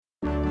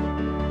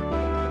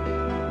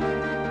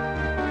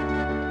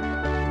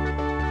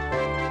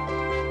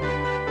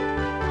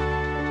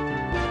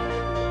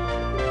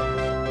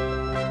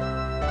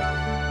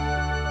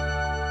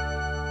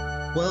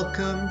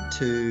Welcome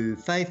to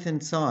Faith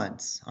and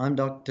Science. I'm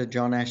Dr.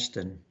 John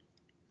Ashton.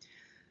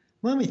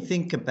 When we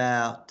think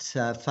about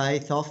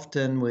faith,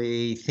 often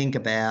we think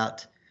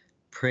about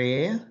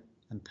prayer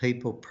and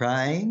people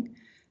praying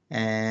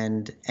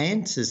and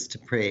answers to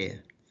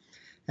prayer.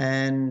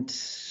 And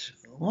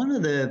one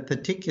of the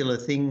particular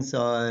things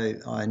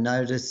I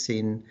notice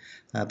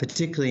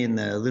particularly in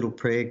the little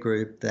prayer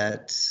group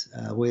that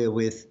we're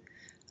with,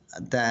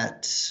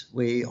 that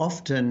we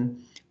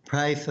often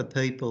pray for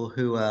people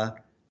who are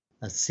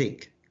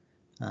sick.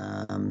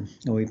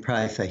 We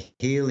pray for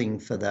healing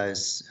for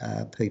those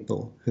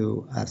people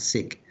who are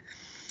sick.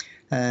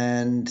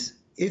 And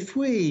if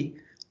we,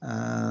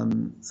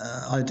 if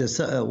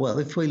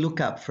we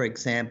look up, for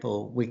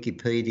example,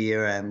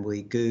 Wikipedia and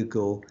we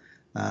Google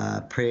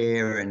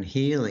prayer and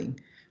healing,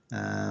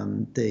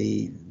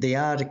 the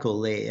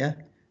article there,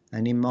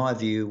 and in my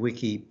view,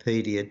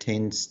 Wikipedia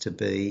tends to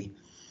be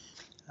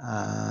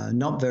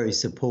not very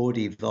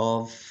supportive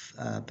of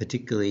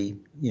particularly,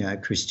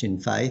 Christian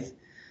faith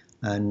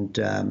and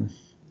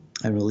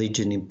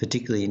religion,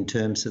 particularly in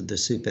terms of the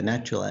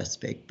supernatural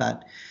aspect.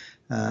 But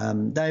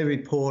they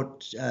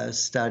report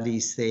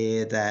studies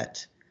there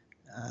that,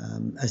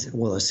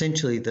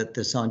 essentially that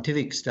the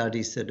scientific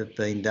studies that have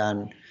been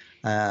done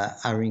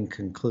are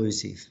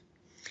inconclusive.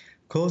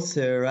 Of course,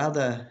 there are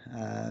other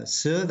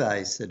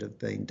surveys that have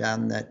been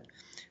done that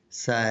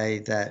say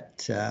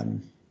that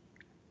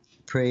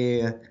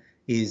prayer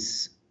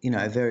is,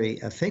 very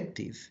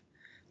effective.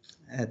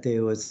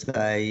 There was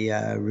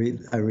a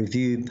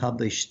review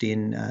published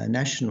in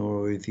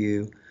National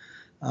Review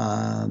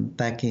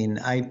back in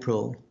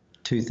April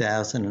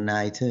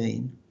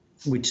 2018,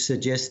 which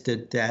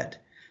suggested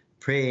that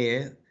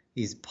prayer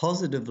is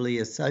positively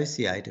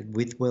associated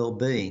with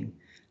well-being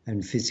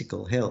and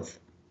physical health.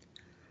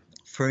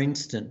 For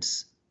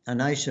instance, a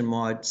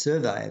nationwide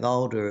survey of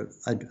older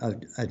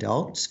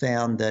adults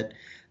found that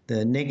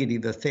the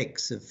negative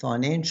effects of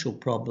financial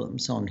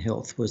problems on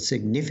health were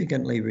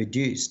significantly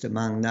reduced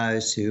among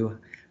those who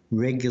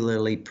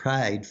regularly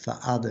prayed for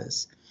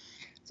others.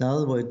 In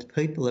other words,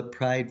 people that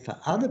prayed for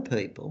other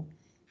people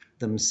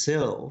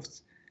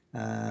themselves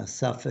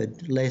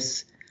suffered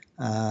less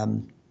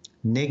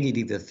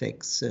negative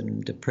effects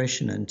and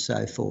depression and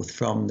so forth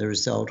from the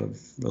result of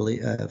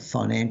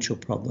financial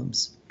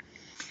problems.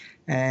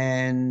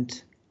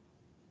 And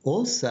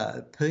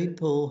also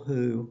people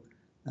who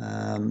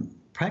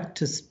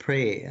practiced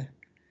prayer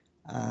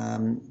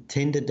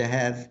tended to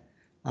have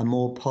a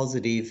more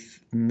positive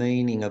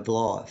meaning of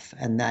life,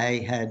 and they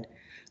had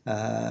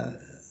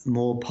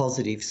more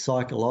positive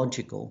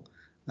psychological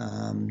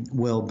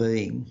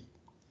well-being.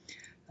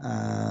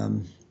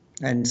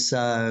 And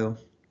so,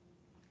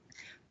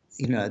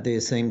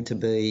 there seemed to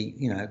be,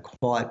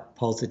 quite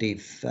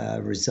positive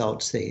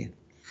results there.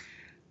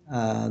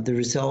 The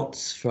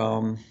results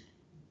from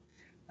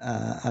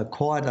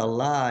quite a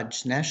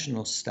large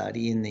national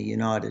study in the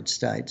United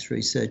States,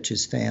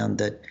 researchers found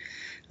that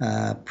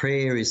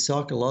prayer is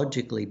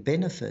psychologically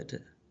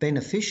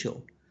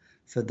beneficial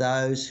for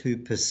those who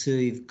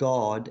perceive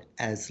God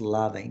as a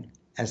loving,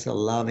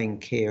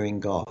 caring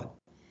God.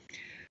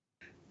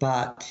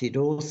 But it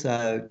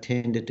also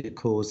tended to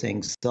cause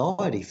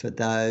anxiety for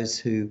those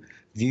who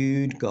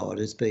viewed God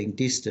as being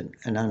distant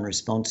and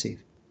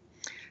unresponsive.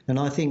 And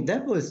I think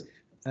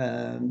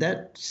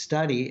that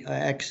study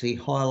actually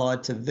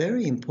highlights a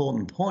very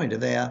important point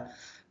of our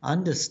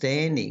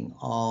understanding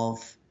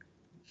of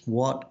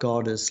what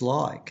God is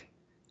like.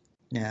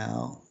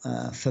 Now,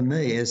 for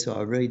me, as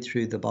I read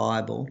through the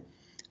Bible,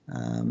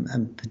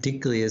 and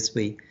particularly as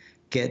we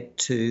get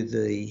to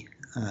the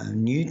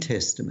New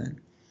Testament,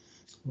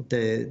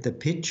 the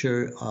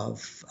picture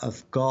of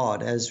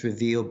God as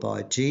revealed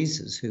by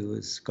Jesus, who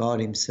was God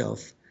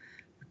himself,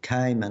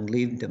 came and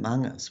lived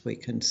among us, we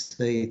can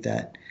see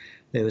that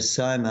there was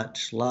so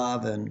much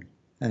love and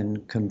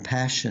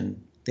compassion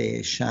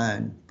there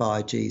shown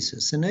by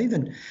Jesus. And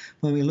even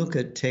when we look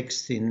at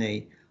texts in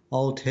the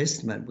Old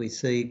Testament, we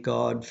see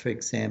God, for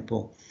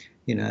example,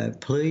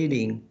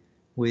 pleading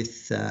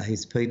with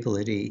his people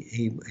that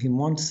he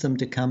wants them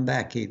to come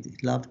back.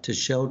 He'd love to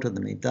shelter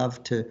them. He'd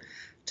love to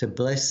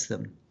bless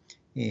them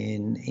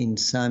in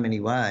so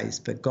many ways.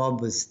 But God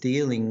was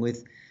dealing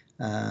with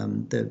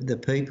the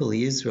people,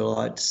 the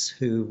Israelites,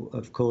 who,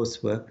 of course,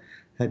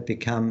 had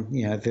become,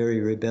 very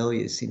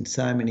rebellious in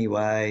so many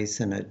ways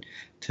and had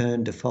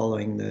turned to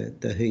following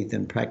the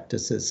heathen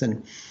practices.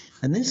 And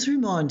this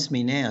reminds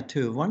me now,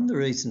 too, of one of the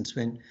reasons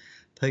when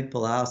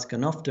people ask,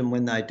 and often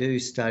when they do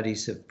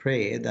studies of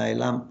prayer, they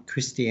lump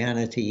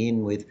Christianity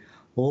in with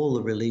all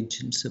the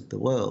religions of the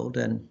world.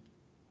 And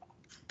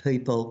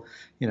people,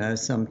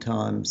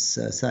 sometimes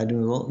say to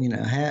me, well,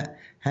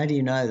 how do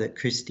you know that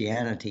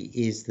Christianity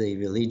is the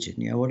religion?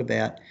 What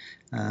about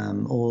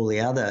all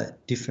the other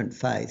different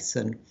faiths?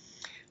 And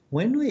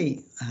when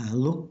we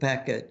look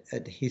back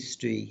at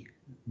history,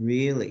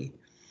 really,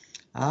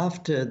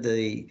 after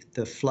the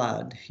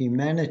flood,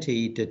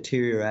 humanity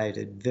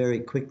deteriorated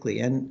very quickly,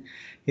 and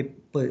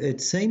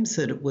it seems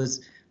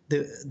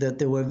that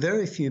there were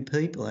very few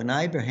people, and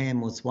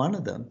Abraham was one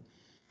of them,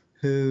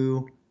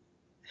 who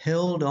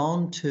held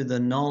on to the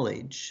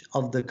knowledge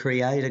of the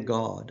Creator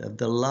God, of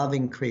the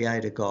loving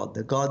Creator God,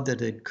 the God that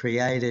had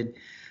created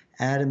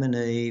Adam and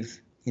Eve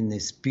in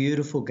this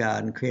beautiful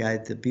garden,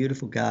 created the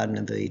beautiful Garden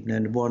of Eden,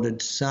 and wanted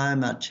so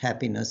much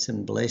happiness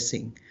and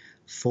blessing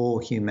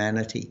for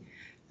humanity,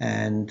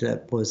 and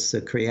was the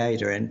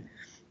Creator.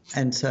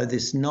 And so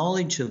this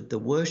knowledge of the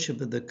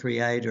worship of the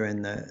Creator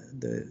and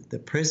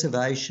the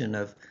preservation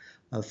of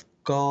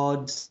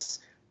God's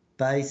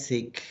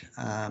basic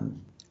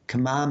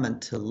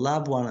commandment to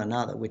love one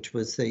another, which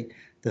was the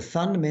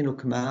fundamental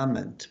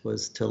commandment,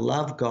 was to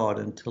love God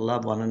and to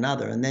love one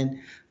another. And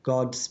then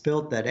God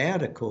spelt that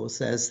out, of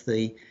course, as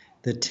the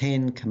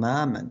 10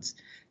 Commandments.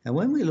 And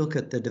when we look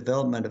at the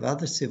development of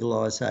other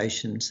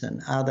civilizations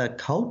and other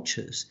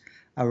cultures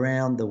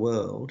around the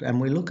world, and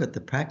we look at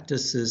the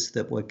practices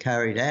that were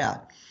carried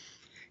out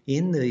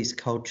in these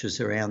cultures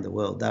around the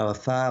world, they were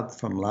far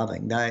from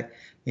loving.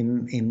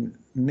 In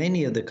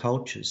many of the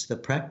cultures, the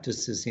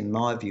practices, in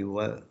my view,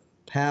 were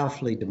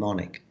powerfully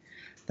demonic.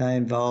 They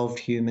involved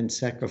human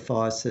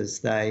sacrifices.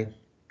 They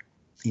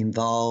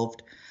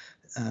involved,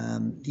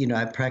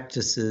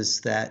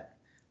 practices that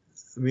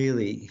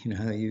really,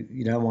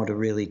 you don't want to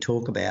really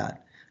talk about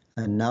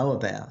and know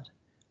about.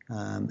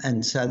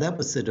 And so that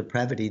was the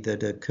depravity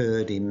that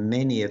occurred in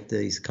many of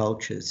these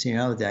cultures.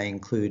 They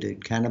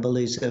included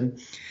cannibalism.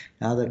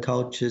 Other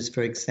cultures,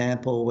 for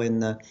example, when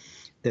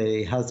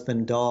the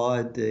husband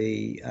died,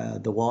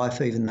 the wife,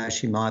 even though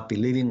she might be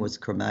living, was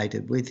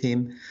cremated with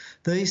him.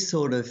 These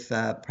sort of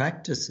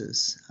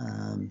practices,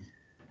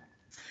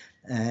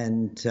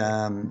 and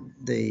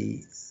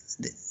the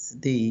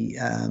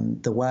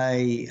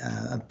way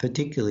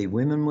particularly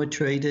women were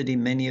treated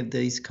in many of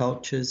these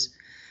cultures,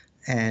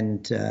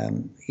 and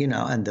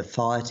and the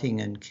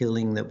fighting and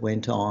killing that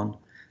went on,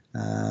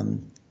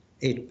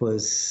 it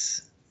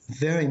was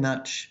very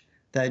much,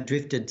 they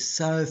drifted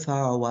so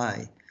far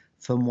away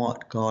from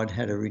what God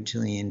had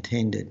originally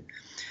intended.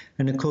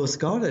 And of course,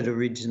 God had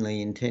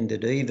originally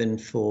intended even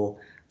for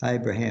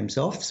Abraham's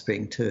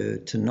offspring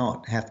to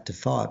not have to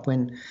fight.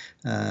 When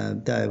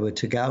they were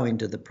to go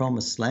into the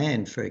promised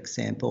land, for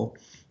example,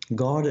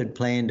 God had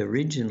planned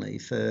originally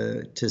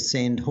to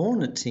send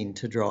hornets in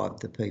to drive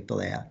the people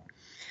out,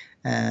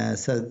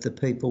 so that the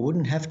people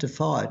wouldn't have to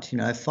fight.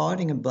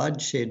 Fighting and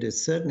bloodshed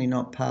is certainly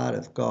not part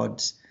of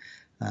God's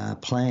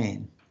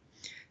plan.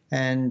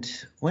 And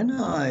when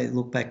I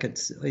look back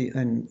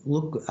and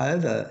look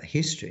over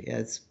history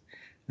as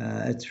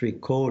it's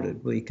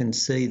recorded, we can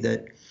see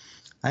that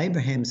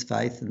Abraham's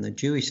faith and the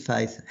Jewish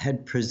faith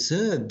had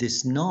preserved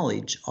this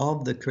knowledge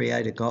of the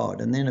Creator God.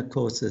 And then, of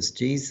course, as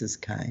Jesus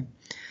came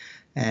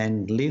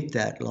and lived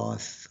that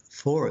life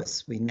for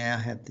us, we now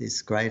have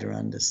this greater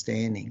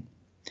understanding.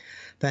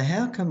 But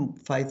how can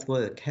faith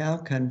work? How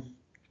can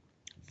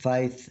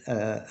faith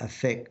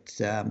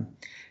affect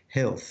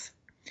health?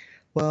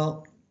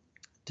 Well,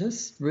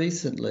 just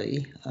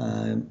recently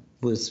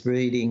was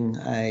reading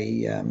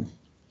an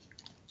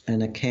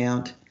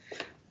account,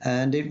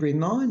 and it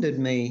reminded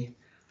me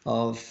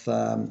of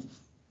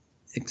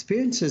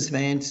experiences of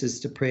answers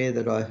to prayer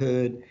that I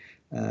heard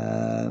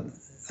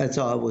as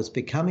I was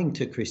becoming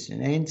to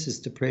Christian, answers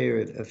to prayer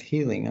of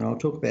healing, and I'll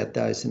talk about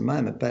those in a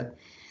moment. But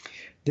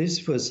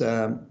this was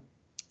an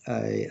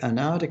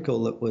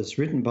article that was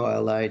written by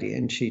a lady,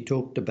 and she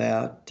talked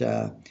about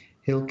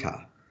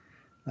Hilka,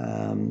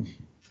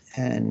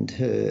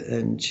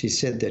 and she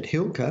said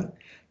that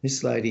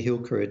this lady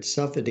Hilka, had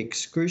suffered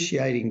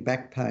excruciating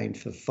back pain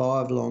for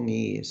 5 long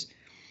years.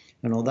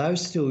 And although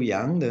still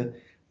young, the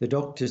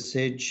doctor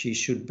said she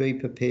should be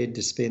prepared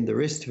to spend the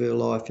rest of her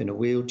life in a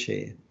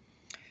wheelchair.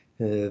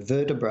 Her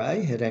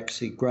vertebrae had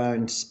actually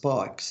grown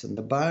spikes, and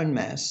the bone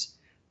mass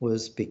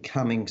was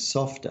becoming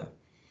softer.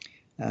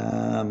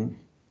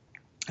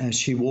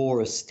 She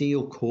wore a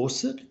steel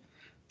corset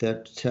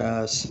that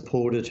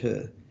supported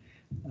her.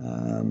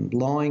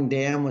 Lying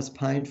down was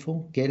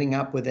painful. Getting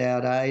up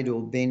without aid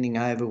or bending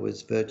over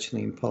was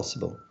virtually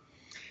impossible.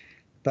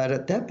 But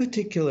at that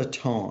particular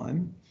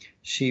time,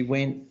 she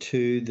went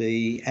to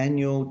the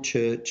annual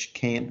church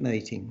camp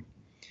meeting,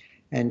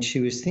 and she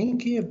was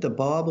thinking of the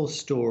Bible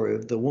story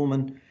of the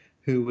woman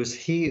who was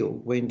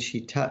healed when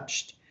she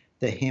touched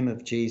the hem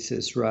of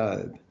Jesus'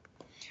 robe.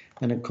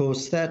 And of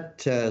course,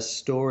 that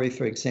story,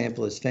 for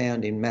example, is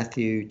found in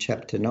Matthew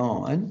chapter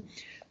 9,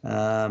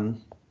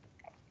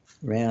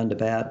 round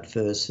about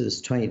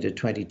verses 20 to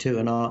 22.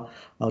 And I'll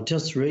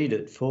just read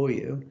it for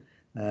you,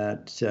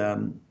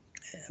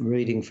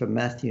 reading from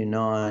Matthew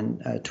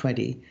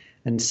 9:20.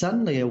 And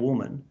suddenly a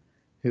woman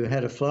who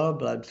had a flow of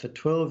blood for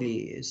 12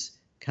 years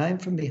came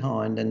from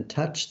behind and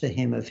touched the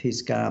hem of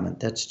his garment.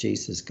 That's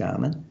Jesus'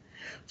 garment.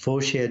 For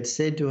she had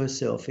said to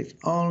herself, if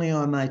only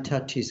I may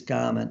touch his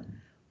garment,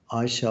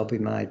 I shall be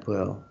made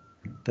well.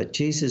 But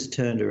Jesus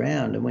turned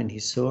around, and when he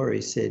saw her,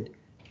 he said,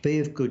 be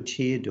of good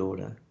cheer,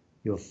 daughter.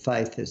 Your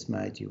faith has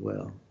made you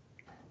well.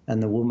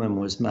 And the woman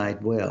was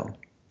made well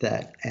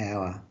that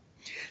hour.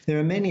 There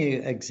are many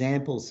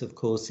examples, of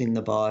course, in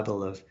the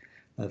Bible of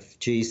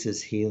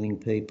Jesus healing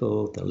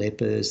people, the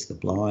lepers, the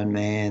blind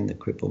man, the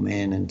crippled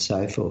man, and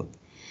so forth.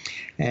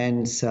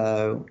 And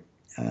so,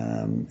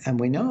 and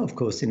we know, of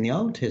course, in the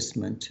Old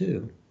Testament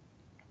too,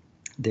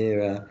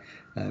 there are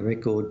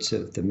records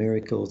of the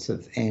miracles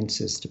of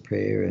answers to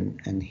prayer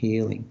and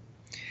healing.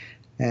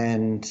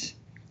 And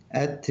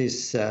at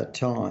this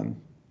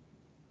time,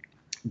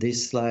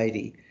 this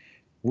lady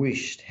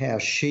wished how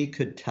she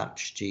could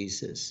touch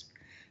Jesus.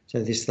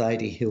 So this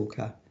lady,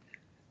 Hilka,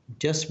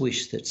 just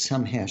wished that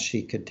somehow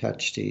she could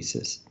touch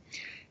Jesus.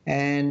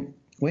 And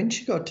when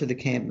she got to the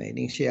camp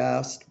meeting, she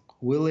asked,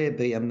 will there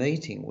be a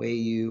meeting where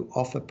you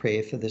offer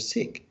prayer for the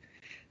sick?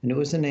 And it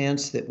was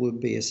announced that would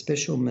be a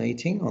special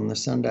meeting on the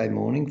Sunday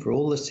morning for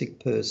all the sick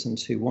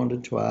persons who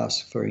wanted to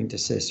ask for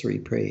intercessory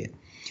prayer.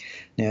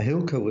 Now,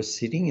 Hilka was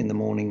sitting in the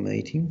morning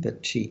meeting,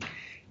 but said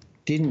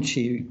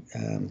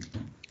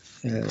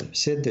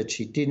that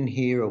she didn't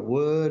hear a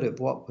word of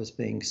what was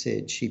being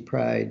said. She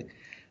prayed,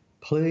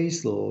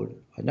 please, Lord,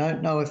 I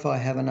don't know if I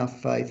have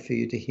enough faith for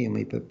you to heal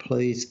me, but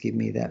please give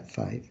me that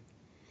faith.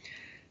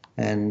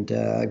 And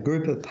a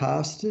group of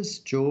pastors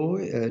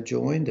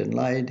joined and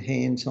laid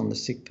hands on the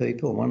sick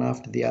people, one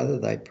after the other.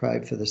 They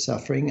prayed for the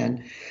suffering.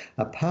 And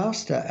a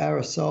pastor,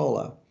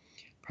 Arisola,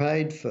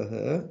 prayed for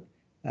her,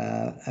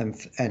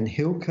 and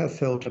Hilka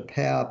felt a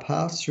power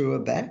pass through her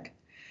back.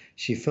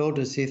 She felt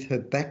as if her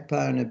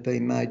backbone had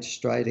been made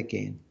straight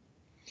again.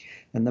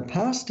 And the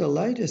pastor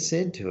later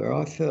said to her,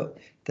 I felt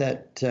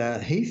that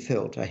he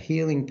felt a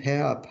healing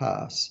power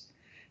pass.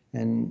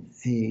 And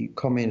he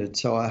commented,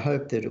 so I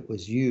hope that it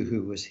was you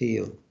who was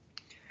healed.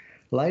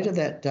 Later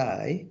that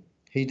day,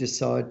 he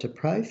decided to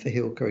pray for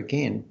Hilka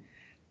again,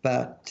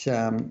 but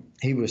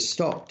he was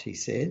stopped, he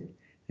said,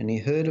 and he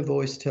heard a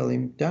voice tell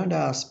him, don't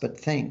ask, but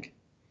thank.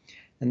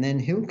 And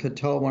then Hilka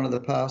told one of the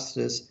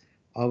pastors,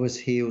 I was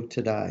healed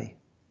today.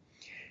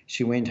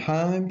 She went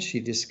home,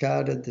 she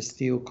discarded the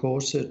steel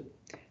corset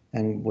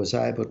and was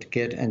able to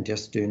get and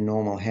just do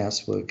normal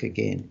housework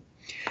again.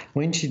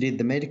 When she did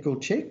the medical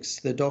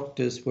checks, the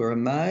doctors were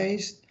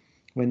amazed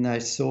when they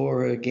saw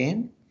her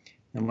again.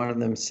 And one of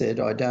them said,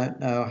 I don't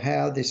know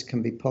how this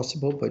can be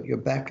possible, but your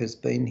back has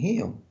been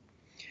healed.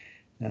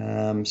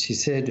 She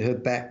said her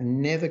back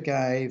never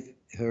gave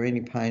her any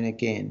pain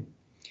again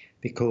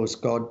because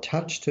God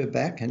touched her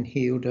back and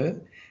healed her,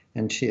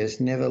 and she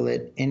has never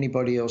let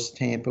anybody else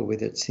tamper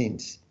with it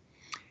since.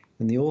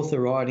 And the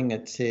author writing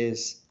it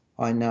says,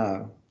 I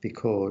know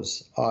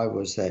because I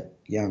was that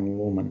young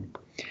woman.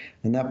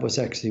 And that was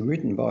actually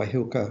written by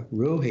Hilka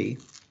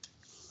Ruohi,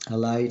 a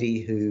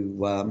lady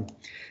who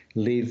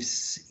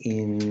lives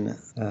in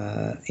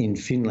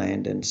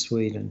Finland and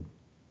Sweden.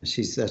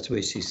 That's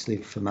where she's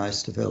lived for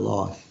most of her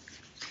life.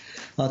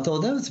 I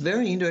thought that was a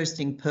very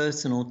interesting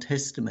personal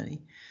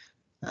testimony.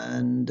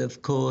 And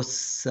of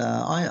course,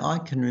 I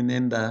can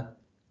remember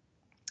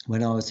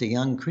when I was a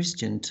young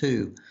Christian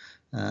too,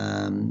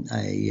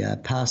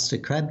 Pastor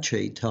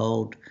Crabtree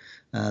told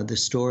the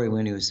story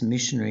when he was a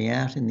missionary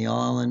out in the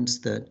islands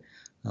that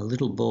a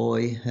little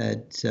boy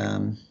had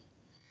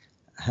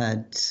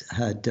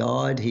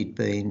died. He'd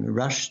been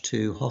rushed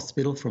to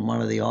hospital from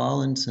one of the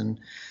islands and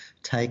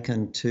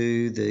taken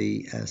to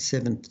the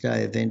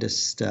Seventh-day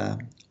Adventist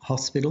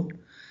hospital.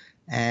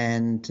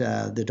 And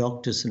the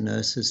doctors and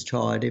nurses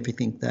tried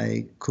everything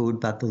they could,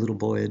 but the little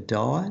boy had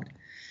died.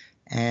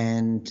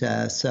 And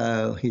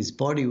so his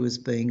body was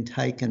being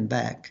taken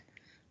back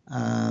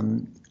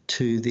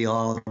to the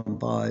island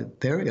by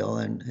burial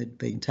and had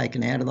been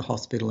taken out of the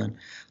hospital and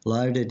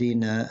loaded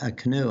in a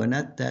canoe. And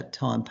at that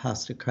time,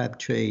 Pastor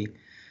Crabtree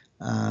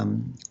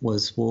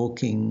was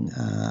walking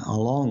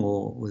along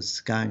or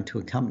was going to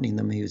accompany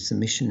them. He was a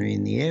missionary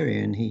in the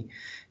area, and he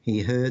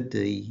heard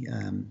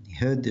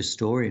the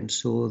story and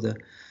saw the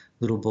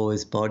little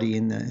boy's body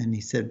and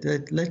he said,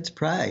 let's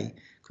pray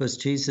because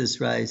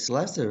Jesus raised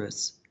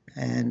Lazarus.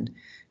 And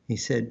he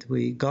said,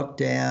 we got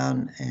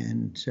down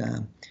and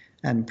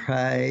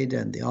prayed,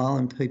 and the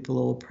island people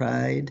all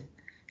prayed,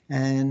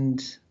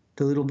 and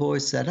the little boy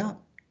sat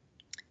up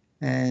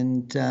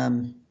and,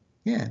 and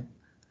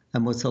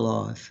was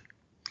alive.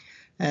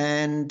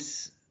 And,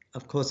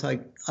 of course,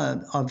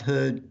 I've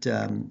heard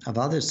of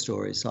other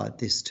stories like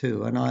this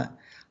too, and I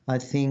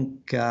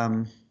think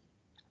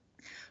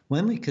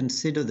when we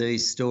consider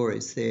these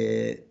stories,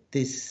 the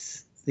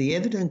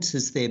evidence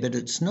is there, but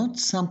it's not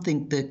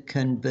something that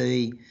can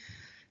be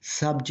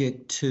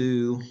subject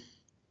to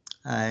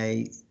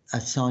a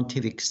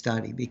scientific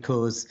study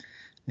because,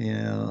 you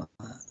know,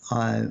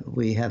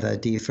 we have a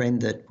dear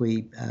friend that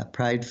we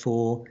prayed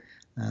for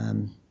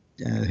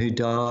who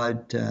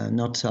died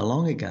not so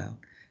long ago,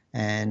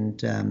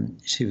 and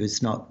she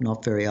was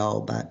not very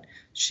old, but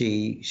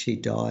she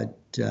died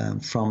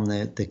from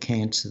the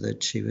cancer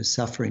that she was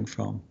suffering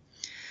from.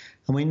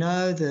 And we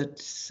know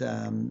that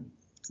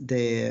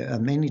there are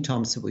many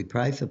times that we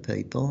pray for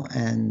people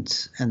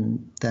and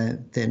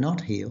they're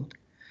not healed.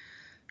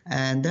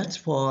 And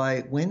that's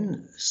why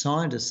when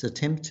scientists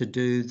attempt to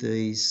do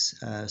these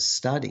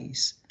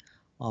studies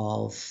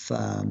of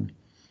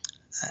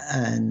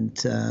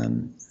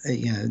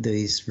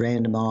these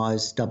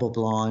randomised,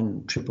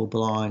 double-blind,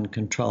 triple-blind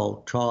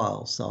controlled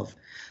trials of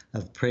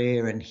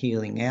prayer and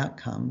healing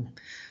outcome,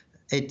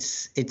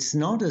 it's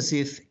not as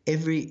if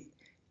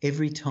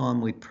every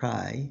time we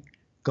pray,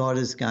 God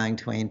is going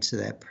to answer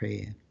that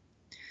prayer.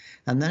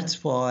 And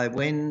that's why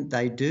when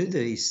they do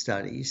these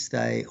studies,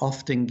 they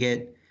often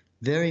get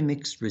very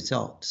mixed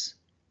results,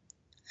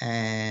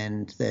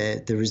 and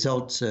the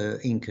results are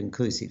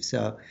inconclusive.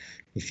 So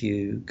if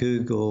you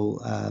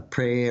Google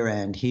prayer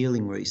and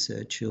healing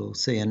research, you'll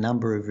see a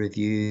number of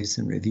reviews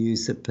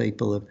that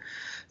people have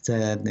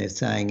said. They're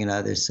saying,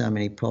 there's so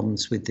many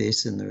problems with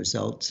this and the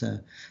results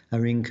are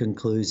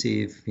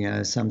inconclusive.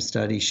 Some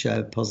studies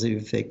show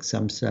positive effects,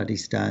 some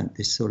studies don't,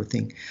 this sort of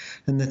thing.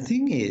 And the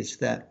thing is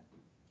that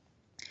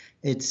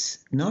it's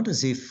not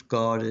as if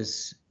God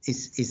is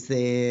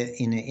there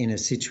in a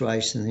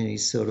situation and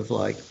he's sort of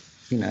like,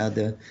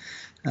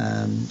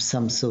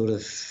 some sort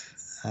of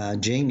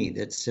genie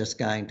that's just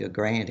going to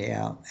grant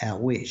our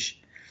wish.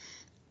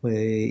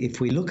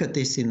 If we look at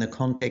this in the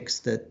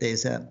context that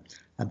there's a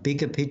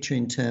bigger picture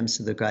in terms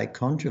of the great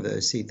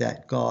controversy,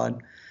 that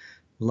God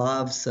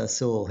loves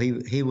us all.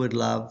 He would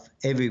love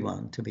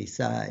everyone to be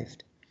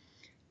saved.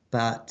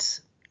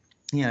 But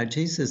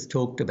Jesus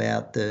talked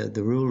about the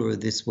ruler of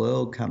this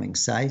world coming,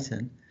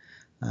 Satan,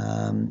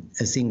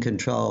 as in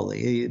control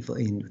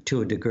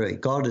to a degree.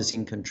 God is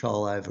in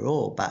control over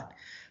all, but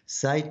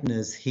Satan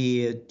is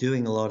here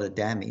doing a lot of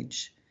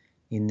damage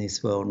in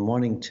this world and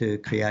wanting to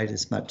create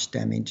as much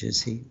damage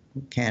as he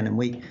can. And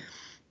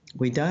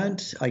we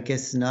don't, I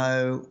guess,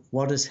 know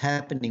what is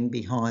happening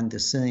behind the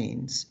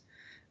scenes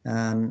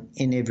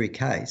in every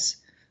case.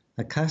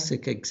 A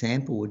classic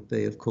example would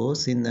be, of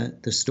course, in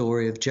the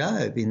story of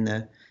Job, in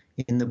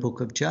the book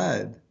of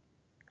Job.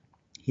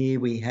 Here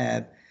we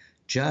have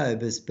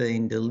Job has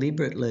been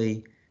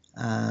deliberately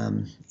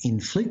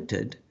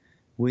inflicted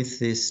with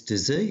this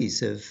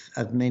disease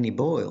of many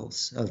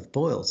boils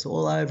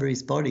all over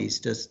his body. It's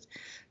just,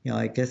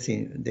 I guess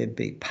there'd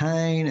be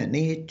pain and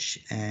itch,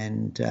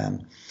 and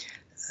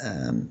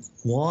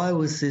why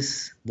was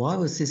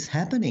this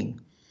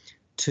happening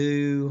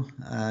to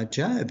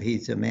Job?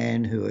 He's a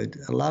man who had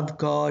loved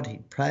God, he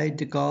prayed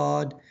to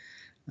God,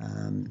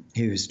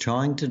 he was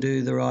trying to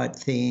do the right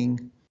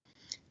thing,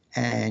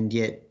 and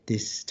yet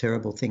this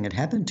terrible thing had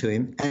happened to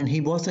him, and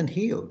he wasn't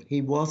healed.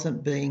 He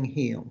wasn't being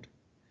healed.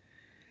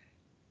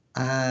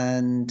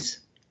 And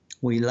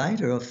we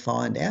later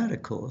find out,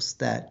 of course,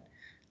 that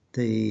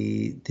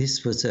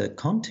this was a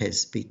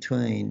contest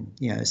between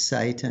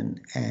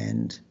Satan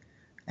and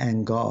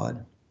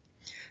God.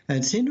 And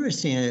it's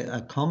interesting,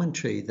 a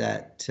commentary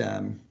that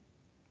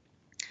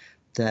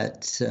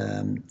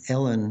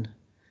Ellen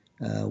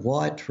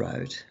White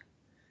wrote,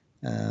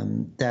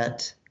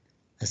 that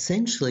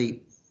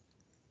essentially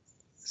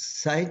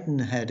Satan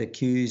had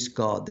accused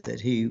God that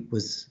he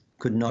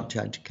could not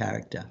judge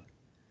character.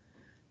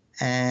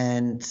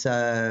 And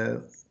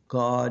so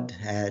God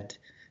had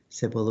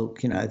said, well,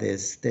 look,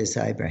 there's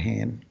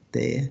Abraham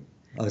there.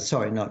 Oh,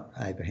 sorry, not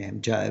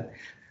Abraham, Job.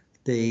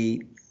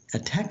 The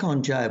attack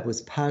on Job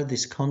was part of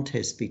this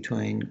contest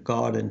between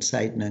God and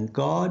Satan, and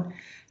God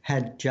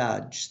had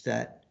judged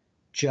that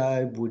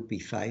Job would be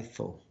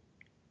faithful.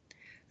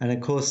 And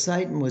of course,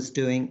 Satan was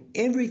doing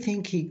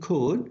everything he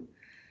could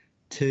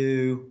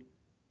to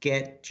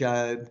get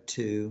Job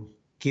to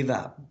give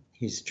up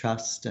his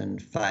trust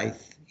and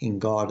faith in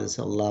God as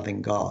a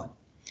loving God.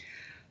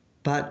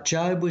 But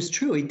Job was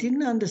true. He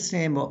didn't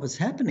understand what was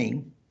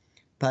happening,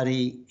 but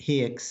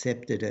he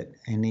accepted it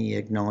and he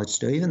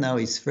acknowledged it, even though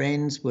his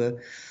friends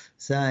were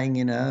saying,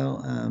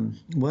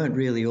 weren't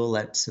really all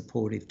that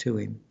supportive to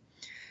him.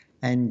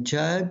 And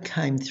Job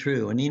came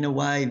through and in a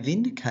way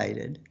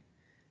vindicated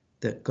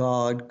that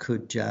God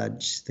could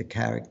judge the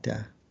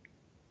character.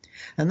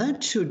 And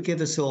that should give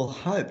us all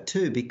hope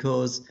too,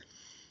 because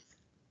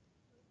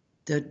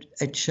that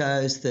it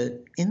shows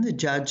that in the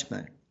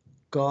judgment,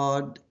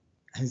 God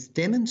has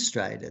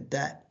demonstrated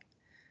that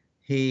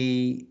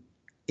he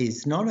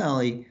is not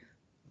only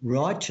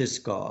righteous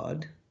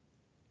God,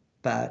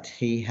 but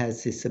he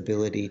has this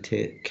ability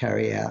to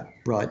carry out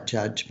right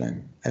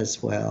judgment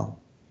as well.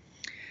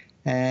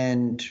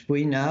 And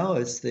we know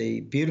as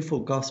the beautiful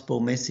gospel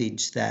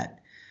message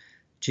that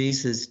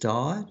Jesus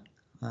died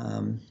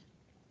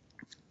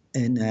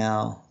in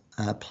our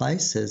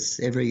places.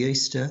 Every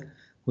Easter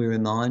we're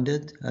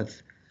reminded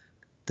of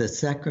the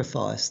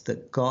sacrifice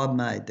that God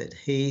made, that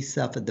he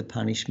suffered the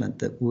punishment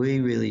that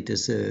we really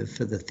deserve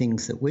for the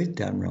things that we've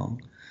done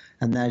wrong,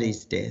 and that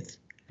is death,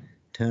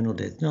 eternal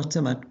death. Not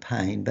so much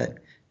pain, but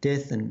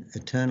death and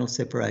eternal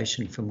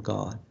separation from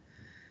God.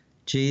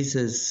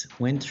 Jesus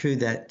went through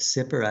that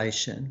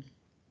separation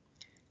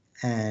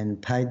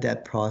and paid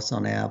that price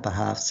on our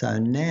behalf. So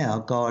now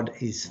God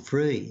is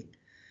free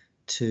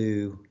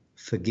to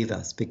forgive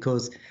us,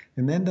 because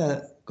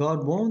remember,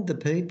 God warned the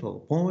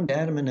people, warned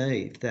Adam and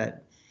Eve,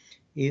 that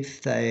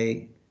if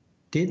they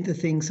did the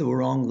things that were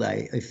wrong,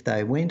 if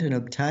they went and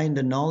obtained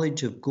the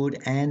knowledge of good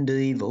and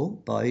evil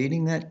by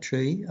eating that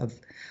tree of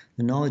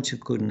the knowledge of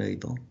good and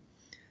evil,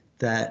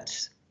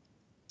 that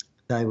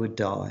they would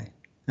die.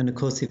 And of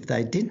course, if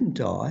they didn't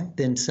die,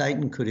 then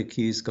Satan could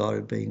accuse God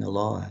of being a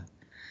liar.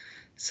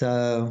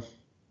 So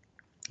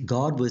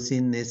God was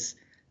in this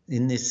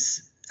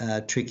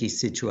tricky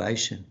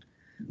situation.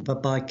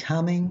 But by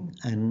coming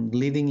and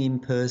living in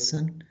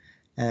person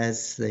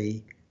as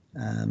the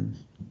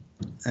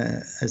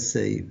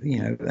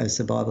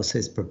Bible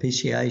says,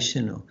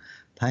 propitiation or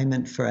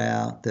payment for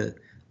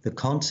the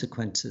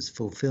consequences,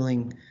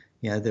 fulfilling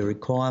the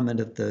requirement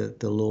of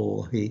the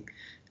law.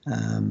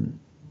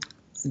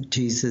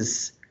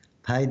 Jesus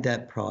paid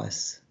that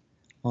price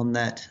on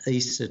that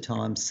Easter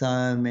time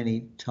so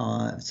many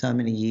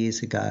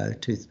years ago,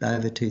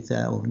 over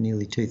 2,000 or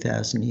nearly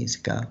 2,000 years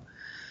ago,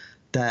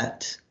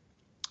 that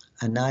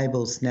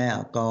enables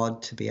now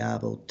God to be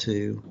able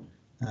to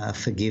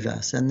forgive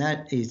us. And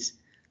that is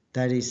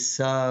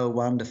so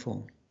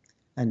wonderful.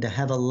 And to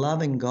have a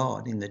loving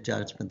God in the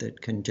judgment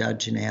that can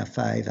judge in our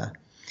favour,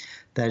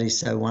 that is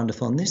so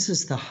wonderful. And this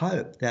is the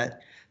hope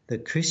that the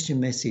Christian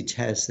message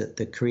has, that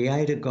the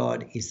Creator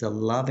God is a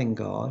loving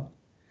God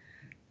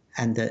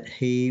and that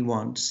He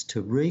wants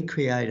to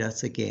recreate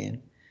us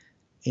again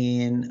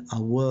in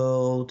a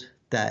world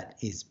that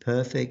is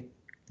perfect,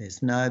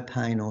 there's no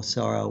pain or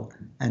sorrow,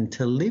 and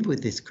to live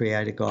with this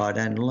Creator God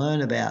and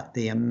learn about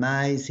the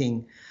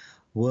amazing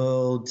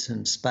worlds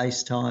and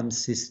space-time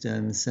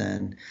systems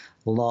and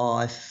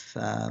life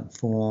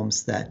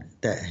forms that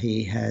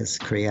He has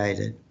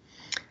created.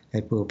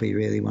 It will be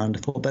really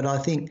wonderful. But I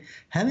think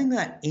having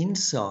that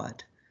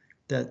insight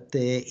that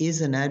there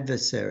is an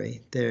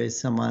adversary, there is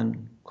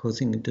someone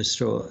causing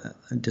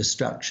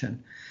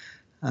destruction,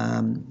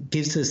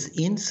 gives us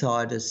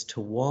insight as to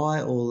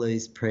why all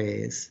these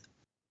prayers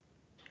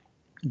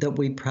that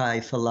we pray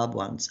for loved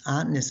ones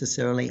aren't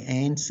necessarily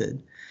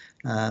answered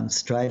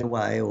straight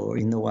away or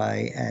in the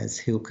way as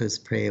Hilke's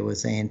prayer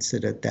was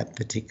answered at that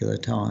particular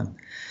time.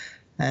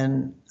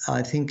 And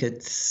I think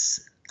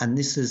and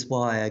this is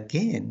why,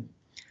 again,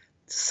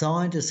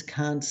 scientists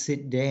can't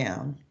sit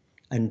down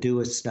and do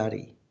a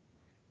study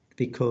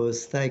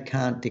because they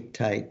can't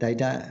dictate, they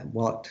don't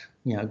what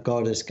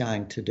God is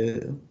going to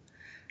do,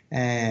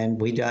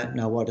 and we don't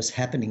know what is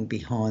happening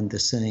behind the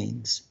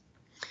scenes.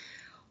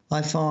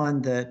 I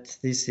find that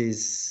this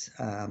is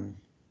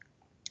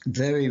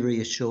very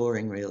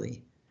reassuring,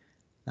 really,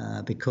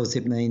 because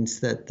it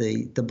means that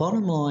the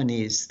bottom line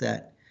is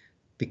that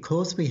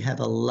because we have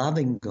a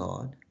loving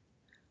God,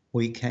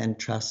 we can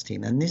trust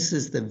Him. And this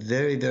is the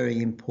very, very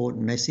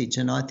important message.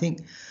 And I think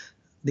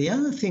the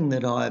other thing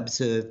that I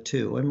observe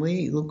too, and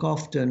we look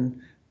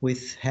often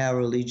with how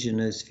religion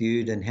is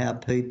viewed and how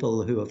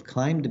people who have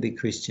claimed to be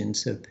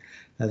Christians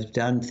have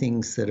done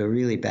things that are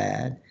really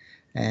bad,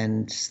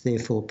 and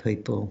therefore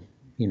people,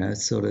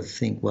 sort of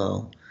think,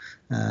 well,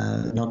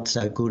 not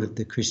so good of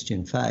the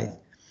Christian faith.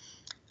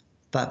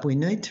 But we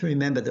need to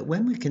remember that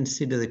when we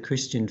consider the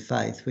Christian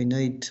faith, we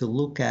need to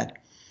look at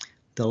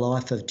the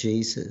life of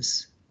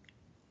Jesus.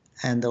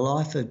 And the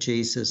life of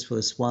Jesus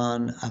was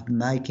one of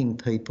making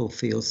people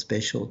feel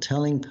special,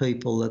 telling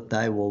people that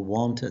they were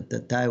wanted,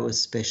 that they were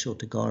special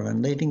to God,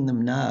 and letting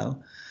them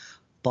know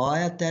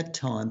by at that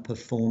time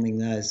performing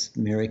those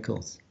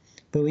miracles.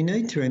 But we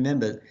need to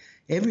remember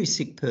every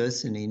sick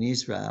person in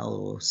Israel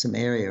or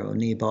Samaria or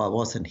nearby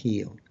wasn't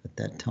healed at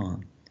that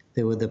time.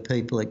 There were the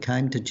people that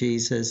came to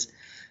Jesus,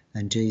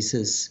 and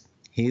Jesus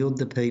healed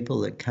the people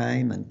that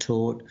came and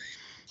taught.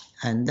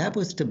 And that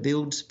was to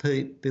build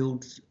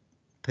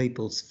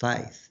people's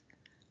faith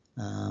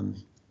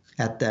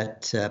at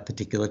that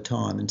particular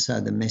time, and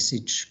so the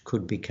message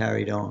could be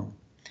carried on.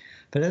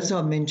 But as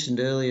I mentioned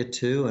earlier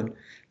too, and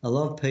a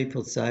lot of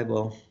people say,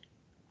 well,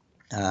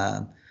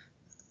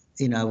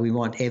 we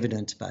want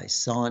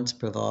evidence-based. Science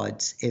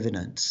provides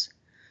evidence.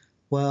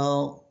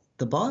 Well,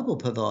 the Bible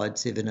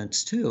provides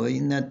evidence too,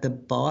 in that the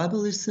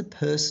Bible is the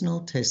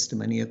personal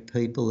testimony of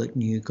people that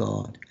knew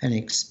God and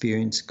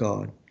experienced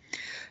God.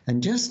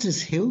 And just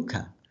as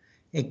Hilke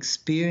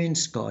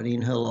experienced God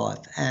in her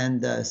life,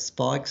 and the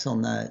spikes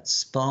on the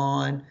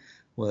spine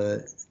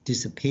were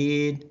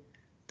disappeared,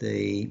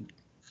 the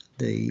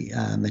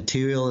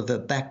material of her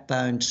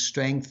backbone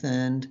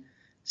strengthened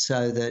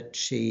so that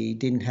she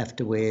didn't have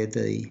to wear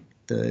the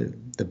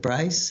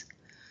brace,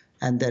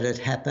 and that it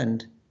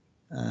happened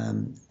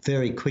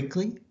very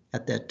quickly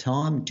at that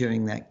time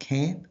during that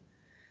camp.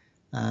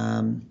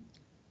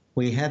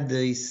 We have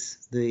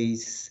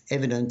these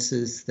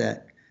evidences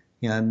that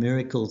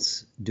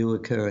miracles do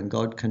occur, and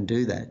God can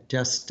do that,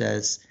 just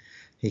as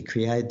He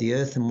created the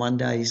earth, and one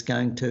day He's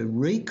going to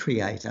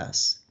recreate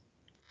us.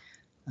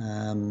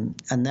 And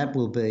that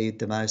will be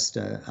the most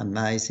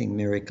amazing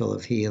miracle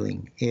of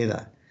healing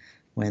ever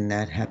when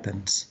that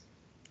happens.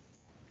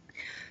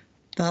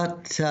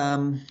 But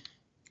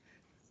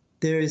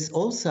there is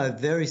also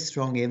very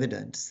strong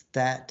evidence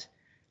that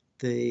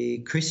the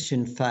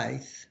Christian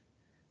faith,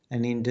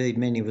 and indeed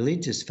many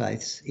religious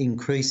faiths,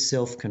 increase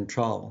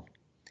self-control.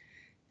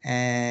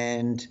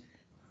 And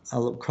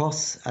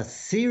across a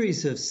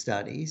series of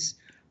studies,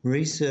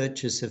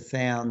 researchers have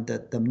found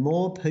that the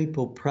more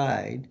people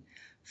prayed,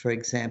 for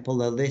example,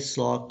 the less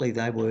likely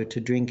they were to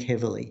drink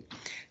heavily.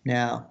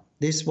 Now,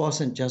 this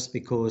wasn't just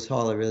because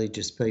highly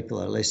religious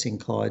people are less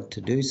inclined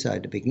to do so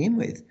to begin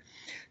with,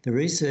 The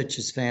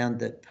researchers found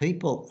that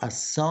people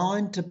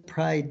assigned to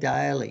pray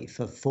daily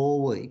for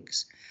 4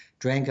 weeks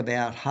drank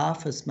about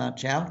half as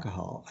much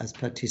alcohol as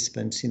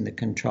participants in the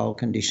control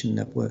condition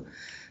that were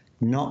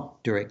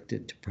not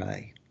directed to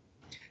pray.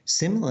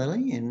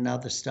 Similarly, in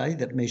another study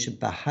that measured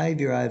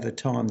behaviour over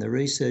time, the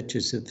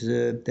researchers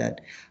observed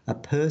that a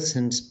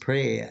person's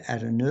prayer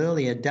at an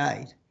earlier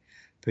date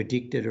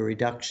predicted a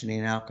reduction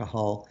in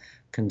alcohol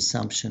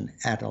consumption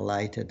at a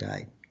later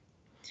date.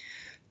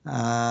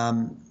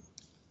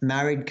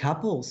 Married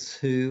couples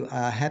who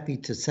are happy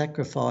to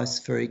sacrifice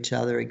for each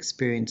other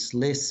experience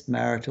less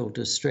marital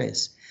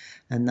distress,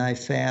 and they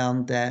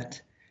found that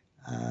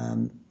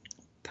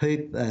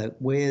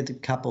where the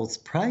couples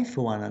pray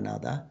for one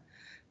another,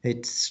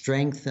 it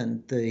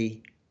strengthened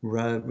the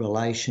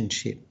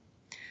relationship.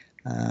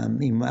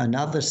 In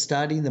another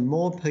study, the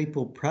more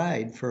people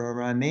prayed for a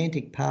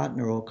romantic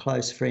partner or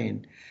close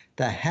friend,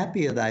 the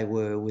happier they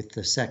were with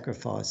the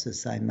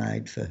sacrifices they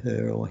made for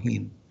her or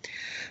him.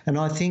 And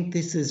I think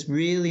this is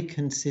really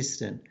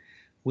consistent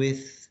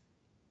with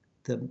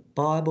the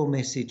Bible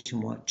message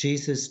and what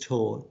Jesus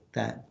taught,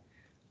 that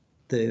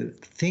the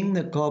thing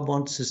that God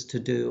wants us to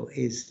do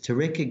is to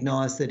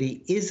recognise that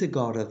he is a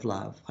God of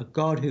love, a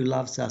God who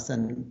loves us,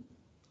 and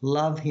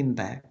love him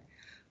back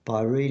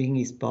by reading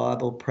his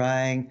Bible,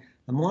 praying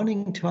and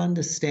wanting to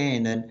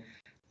understand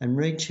and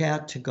reach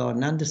out to God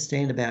and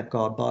understand about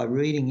God by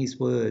reading his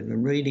word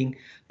and reading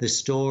the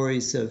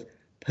stories of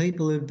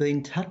people who've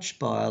been touched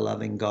by a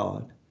loving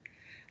God.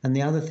 And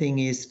the other thing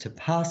is to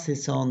pass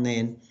this on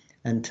then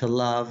and to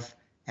love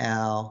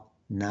our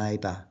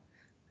neighbour,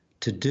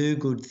 to do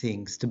good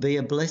things, to be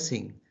a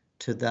blessing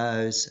to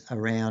those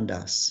around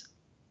us.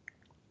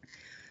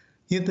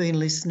 You've been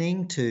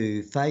listening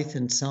to Faith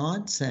and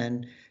Science,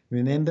 and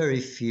remember,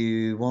 if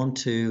you want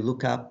to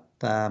look up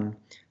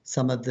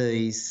some of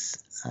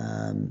these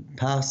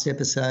past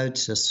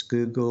episodes, just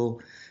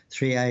Google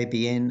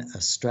 3ABN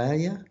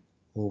Australia,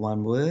 or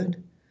one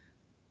word,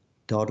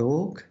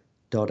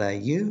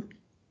 .org.au,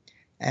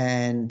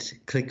 and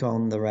click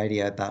on the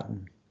radio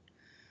button.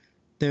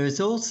 There is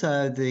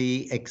also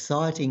the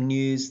exciting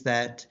news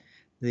that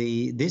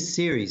this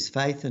series,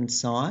 Faith and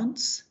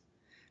Science,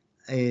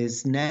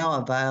 is now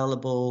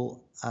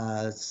available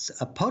as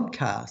a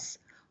podcast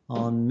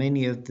on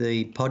many of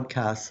the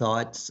podcast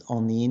sites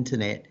on the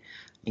internet,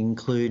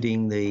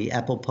 including the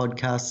Apple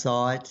Podcast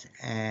site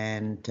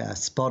and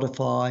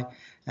Spotify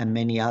and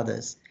many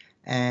others.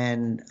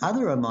 And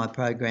other of my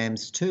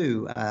programs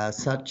too,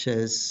 such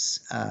as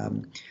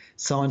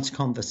Science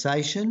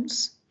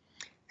Conversations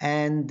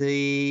and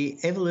the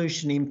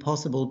Evolution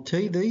Impossible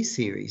TV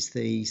series.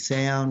 The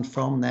sound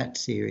from that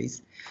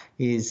series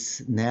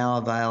is now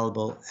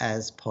available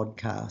as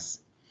podcasts.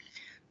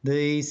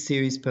 These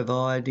series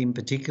provide in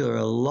particular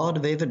a lot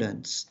of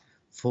evidence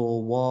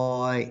for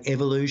why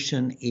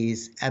evolution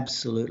is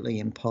absolutely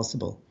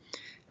impossible.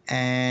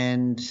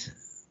 And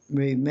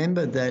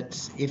remember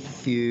that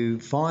if you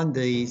find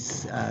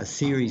these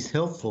series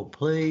helpful,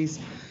 please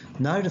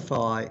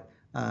notify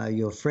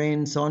your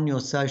friends on your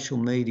social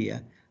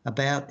media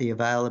about the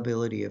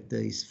availability of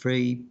these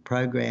free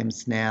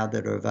programs now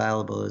that are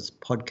available as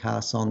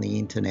podcasts on the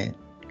internet.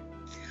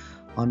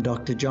 I'm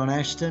Dr. John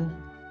Ashton.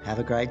 Have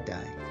a great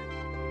day.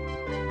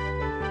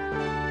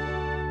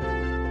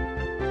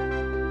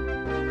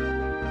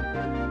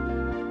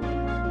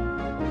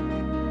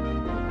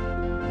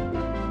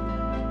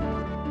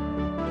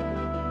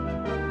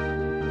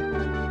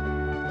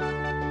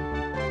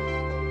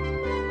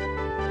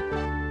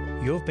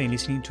 You've been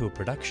listening to a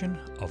production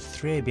of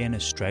 3ABN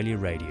Australia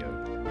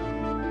Radio.